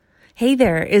Hey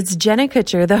there, it's Jenna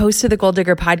Kutcher, the host of the Goal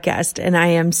Digger podcast, and I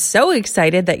am so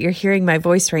excited that you're hearing my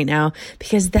voice right now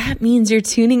because that means you're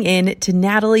tuning in to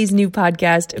Natalie's new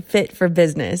podcast, Fit for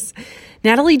Business.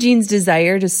 Natalie Jean's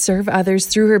desire to serve others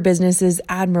through her business is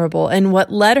admirable, and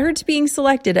what led her to being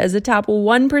selected as a top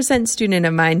 1% student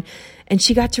of mine, and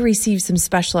she got to receive some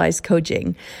specialized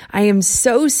coaching. I am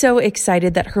so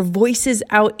excited that her voice is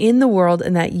out in the world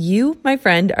and that you, my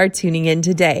friend, are tuning in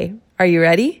today. Are you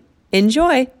ready?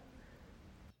 Enjoy!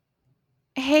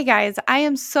 Hey guys, I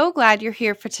am so glad you're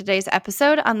here for today's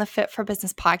episode on the Fit for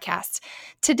Business podcast.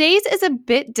 Today's is a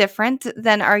bit different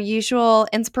than our usual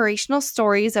inspirational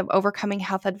stories of overcoming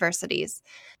health adversities.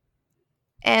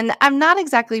 And I'm not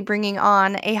exactly bringing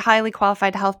on a highly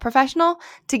qualified health professional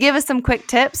to give us some quick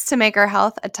tips to make our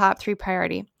health a top 3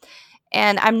 priority.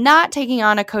 And I'm not taking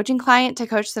on a coaching client to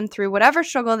coach them through whatever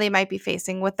struggle they might be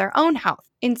facing with their own health.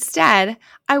 Instead,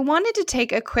 I wanted to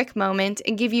take a quick moment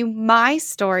and give you my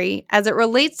story as it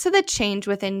relates to the change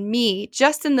within me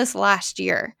just in this last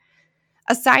year.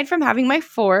 Aside from having my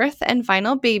 4th and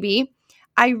final baby,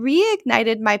 I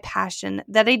reignited my passion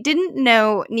that I didn't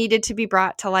know needed to be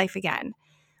brought to life again.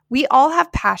 We all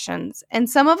have passions, and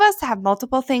some of us have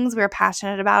multiple things we're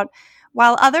passionate about,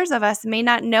 while others of us may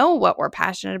not know what we're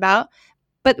passionate about,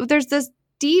 but there's this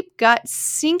deep gut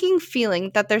sinking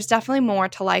feeling that there's definitely more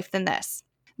to life than this.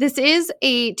 This is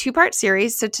a 2-part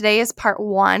series, so today is part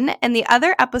 1, and the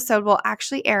other episode will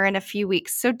actually air in a few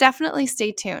weeks, so definitely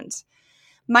stay tuned.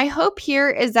 My hope here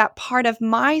is that part of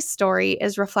my story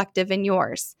is reflective in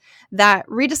yours, that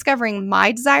rediscovering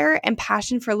my desire and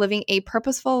passion for living a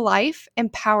purposeful life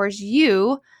empowers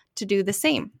you to do the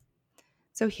same.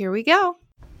 So here we go.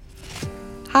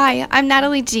 Hi, I'm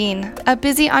Natalie Jean, a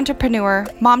busy entrepreneur,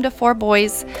 mom to 4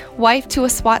 boys, wife to a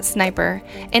SWAT sniper,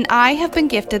 and I have been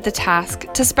gifted the task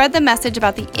to spread the message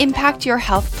about the impact your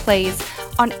health plays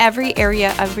on every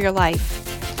area of your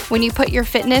life. When you put your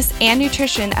fitness and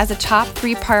nutrition as a top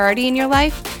 3 priority in your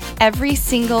life, every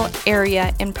single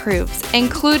area improves,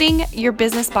 including your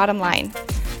business bottom line.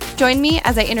 Join me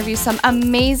as I interview some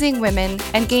amazing women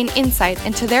and gain insight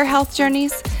into their health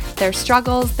journeys, their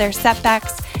struggles, their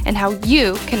setbacks, and how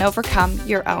you can overcome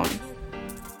your own.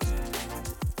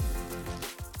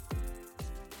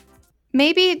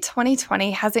 Maybe 2020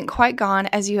 hasn't quite gone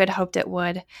as you had hoped it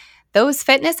would. Those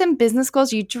fitness and business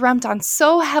goals you dreamt on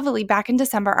so heavily back in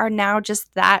December are now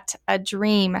just that, a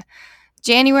dream.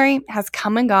 January has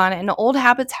come and gone, and old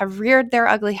habits have reared their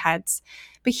ugly heads.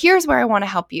 But here's where I want to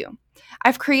help you.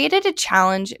 I've created a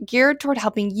challenge geared toward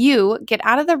helping you get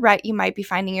out of the rut you might be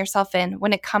finding yourself in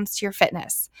when it comes to your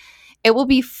fitness. It will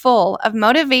be full of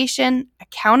motivation,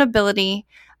 accountability,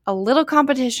 a little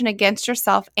competition against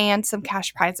yourself, and some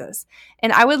cash prizes.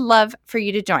 And I would love for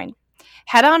you to join.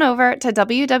 Head on over to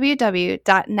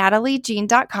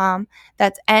www.nataliejean.com.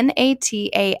 That's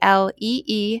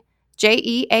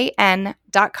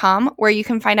NATALEEJEAN.com, where you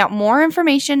can find out more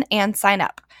information and sign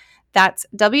up. That's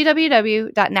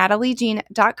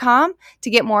www.nataliejean.com to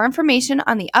get more information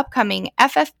on the upcoming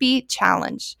FFB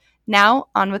challenge. Now,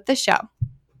 on with the show.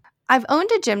 I've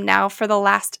owned a gym now for the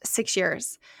last 6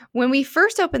 years. When we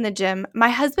first opened the gym, my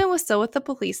husband was still with the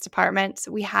police department.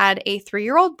 We had a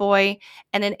 3-year-old boy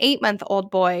and an 8-month-old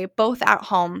boy, both at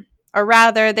home. Or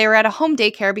rather, they were at a home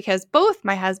daycare because both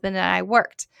my husband and I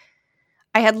worked.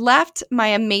 I had left my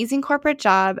amazing corporate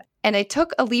job, and I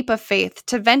took a leap of faith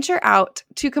to venture out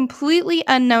to completely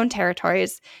unknown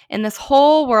territories in this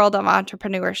whole world of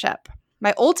entrepreneurship.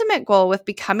 My ultimate goal with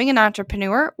becoming an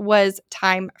entrepreneur was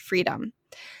time freedom.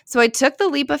 So I took the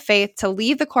leap of faith to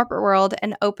leave the corporate world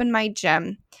and open my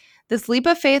gym. This leap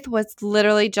of faith was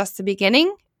literally just the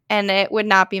beginning, and it would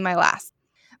not be my last.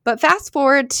 But fast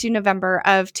forward to November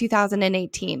of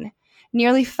 2018.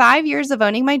 Nearly 5 years of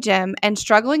owning my gym and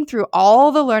struggling through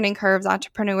all the learning curves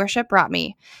entrepreneurship brought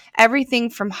me. Everything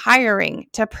from hiring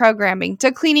to programming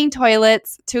to cleaning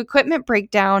toilets to equipment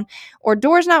breakdown or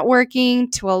doors not working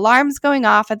to alarms going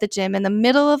off at the gym in the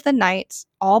middle of the night,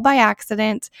 all by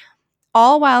accident,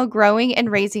 all while growing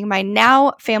and raising my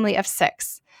now family of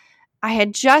 6. I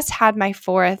had just had my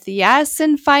 4th, yes,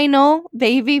 and final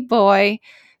baby boy.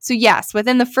 So yes,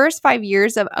 within the first 5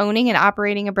 years of owning and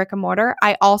operating a brick and mortar,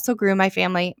 I also grew my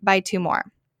family by 2 more.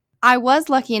 I was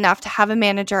lucky enough to have a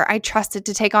manager I trusted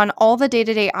to take on all the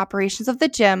day-to-day operations of the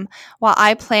gym while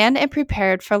I planned and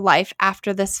prepared for life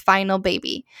after this final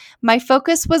baby. My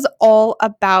focus was all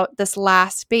about this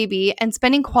last baby and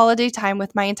spending quality time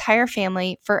with my entire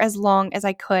family for as long as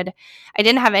I could. I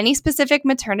didn't have any specific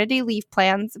maternity leave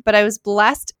plans, but I was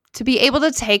blessed to be able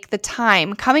to take the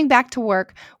time coming back to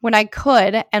work when I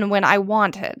could and when I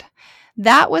wanted.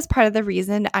 That was part of the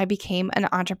reason I became an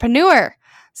entrepreneur,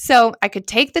 so I could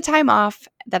take the time off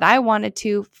that I wanted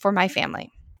to for my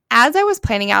family. As I was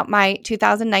planning out my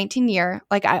 2019 year,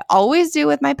 like I always do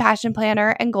with my passion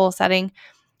planner and goal setting,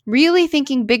 really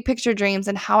thinking big picture dreams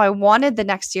and how I wanted the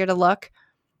next year to look,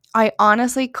 I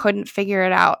honestly couldn't figure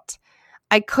it out.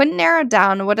 I couldn't narrow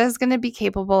down what I was going to be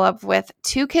capable of with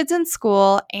 2 kids in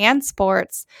school and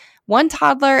sports, 1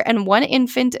 toddler and 1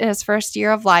 infant in his first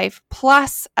year of life,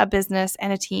 plus a business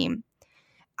and a team.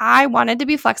 I wanted to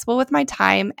be flexible with my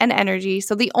time and energy,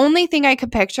 so the only thing I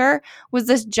could picture was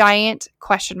this giant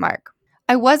question mark.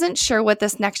 I wasn't sure what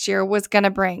this next year was going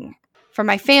to bring for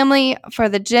my family, for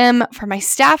the gym, for my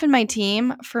staff and my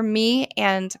team, for me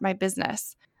and my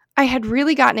business. I had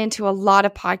really gotten into a lot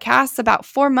of podcasts about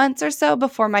 4 months or so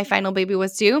before my final baby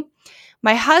was due.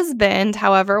 My husband,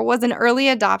 however, was an early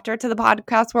adopter to the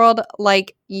podcast world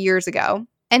like years ago.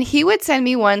 And he would send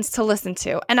me ones to listen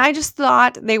to, and I just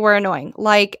thought they were annoying,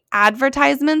 like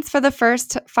advertisements for the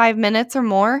first 5 minutes or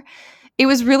more. It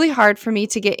was really hard for me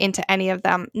to get into any of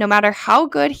them, no matter how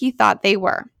good he thought they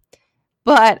were.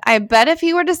 But I bet if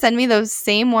he were to send me those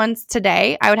same ones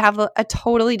today, I would have a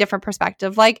totally different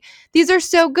perspective. Like, these are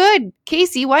so good.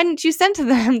 Casey, why didn't you send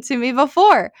them to me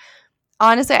before?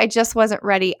 Honestly, I just wasn't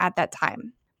ready at that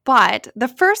time. But the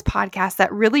first podcast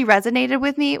that really resonated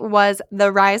with me was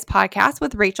the Rise podcast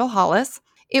with Rachel Hollis.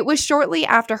 It was shortly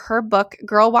after her book,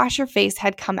 Girl Wash Your Face,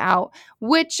 had come out,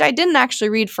 which I didn't actually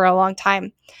read for a long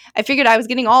time. I figured I was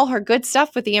getting all her good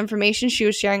stuff with the information she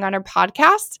was sharing on her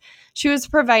podcast. She was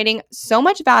providing so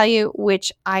much value,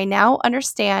 which I now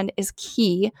understand is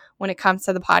key when it comes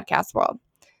to the podcast world.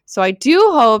 So I do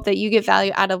hope that you get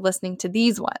value out of listening to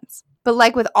these ones. But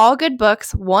like with all good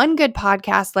books, one good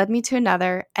podcast led me to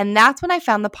another, and that's when I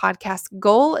found the podcast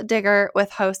Goal Digger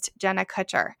with host Jenna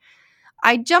Kutcher.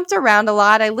 I jumped around a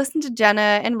lot. I listened to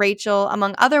Jenna and Rachel,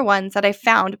 among other ones that I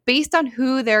found based on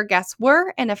who their guests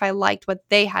were and if I liked what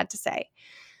they had to say.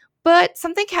 But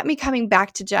something kept me coming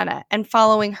back to Jenna and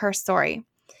following her story.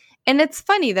 And it's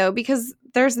funny though, because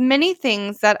there's many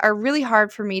things that are really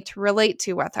hard for me to relate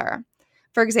to with her.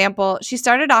 For example, she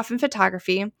started off in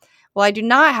photography. Well, I do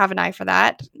not have an eye for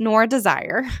that, nor a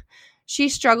desire. She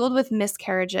struggled with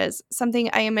miscarriages, something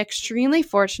I am extremely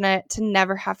fortunate to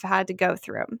never have had to go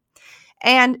through.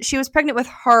 And she was pregnant with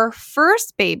her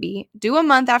first baby, due a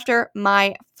month after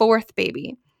my 4th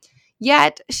baby.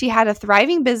 Yet, she had a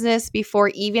thriving business before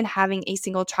even having a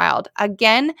single child.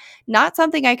 Again, not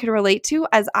something I could relate to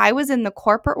as I was in the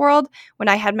corporate world when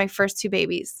I had my first 2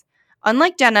 babies.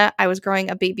 Unlike Jenna, I was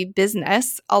growing a baby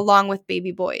business along with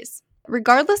baby boys.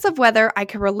 Regardless of whether I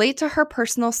could relate to her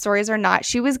personal stories or not,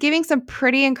 she was giving some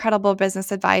pretty incredible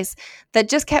business advice that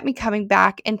just kept me coming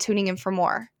back and tuning in for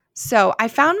more. So I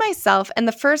found myself in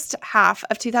the first half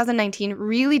of 2019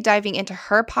 really diving into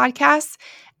her podcasts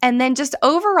and then just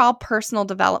overall personal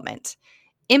development.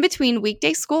 In between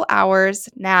weekday school hours,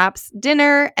 naps,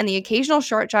 dinner, and the occasional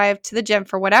short drive to the gym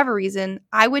for whatever reason,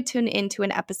 I would tune into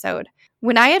an episode.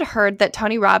 When I had heard that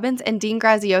Tony Robbins and Dean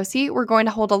Graziosi were going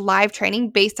to hold a live training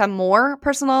based on more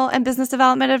personal and business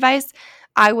development advice,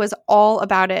 I was all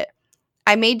about it.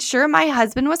 I made sure my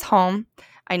husband was home,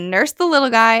 I nursed the little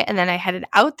guy, and then I headed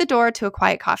out the door to a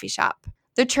quiet coffee shop.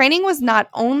 The training was not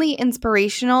only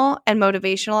inspirational and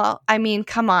motivational, I mean,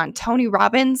 come on, Tony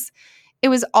Robbins, it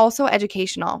was also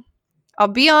educational. I'll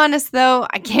be honest though,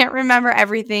 I can't remember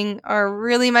everything or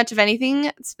really much of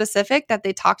anything specific that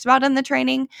they talked about in the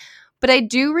training, but I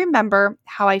do remember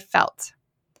how I felt.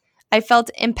 I felt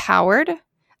empowered,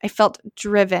 I felt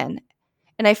driven,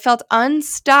 and I felt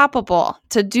unstoppable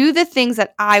to do the things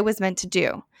that I was meant to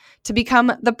do, to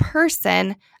become the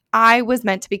person I was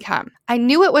meant to become. I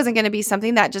knew it wasn't going to be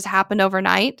something that just happened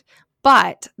overnight,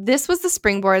 but this was the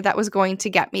springboard that was going to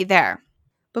get me there.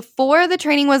 Before the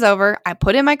training was over, I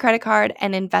put in my credit card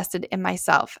and invested in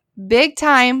myself. Big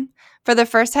time for the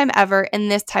first time ever in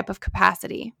this type of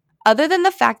capacity. Other than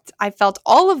the fact I felt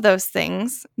all of those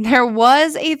things, there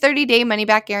was a 30-day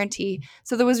money-back guarantee,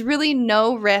 so there was really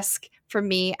no risk for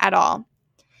me at all.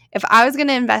 If I was going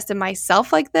to invest in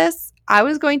myself like this, I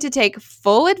was going to take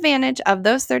full advantage of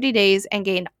those 30 days and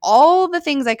gain all the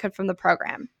things I could from the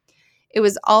program. It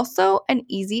was also an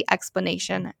easy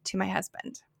explanation to my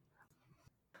husband.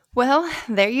 Well,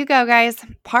 there you go, guys.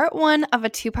 Part 1 of a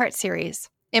 2-part series.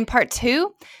 In part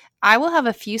 2, I will have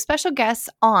a few special guests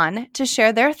on to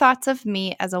share their thoughts of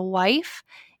me as a wife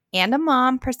and a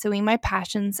mom pursuing my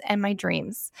passions and my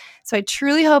dreams. So I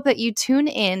truly hope that you tune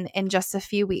in just a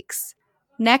few weeks.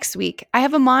 Next week, I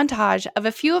have a montage of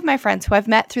a few of my friends who I've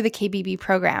met through the KBB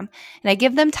program, and I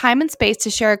give them time and space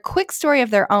to share a quick story of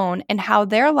their own and how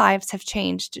their lives have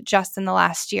changed just in the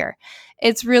last year.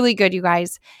 It's really good, you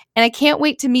guys, and I can't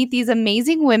wait to meet these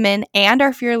amazing women and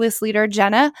our fearless leader,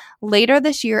 Jenna, later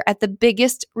this year at the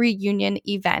biggest reunion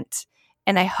event,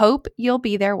 and I hope you'll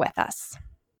be there with us.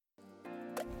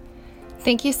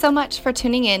 Thank you so much for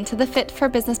tuning in to the Fit for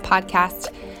Business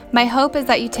podcast. My hope is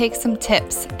that you take some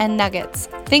tips and nuggets,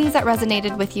 things that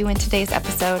resonated with you in today's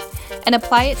episode, and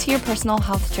apply it to your personal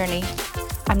health journey.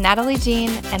 I'm Natalie Jean,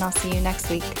 and I'll see you next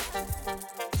week.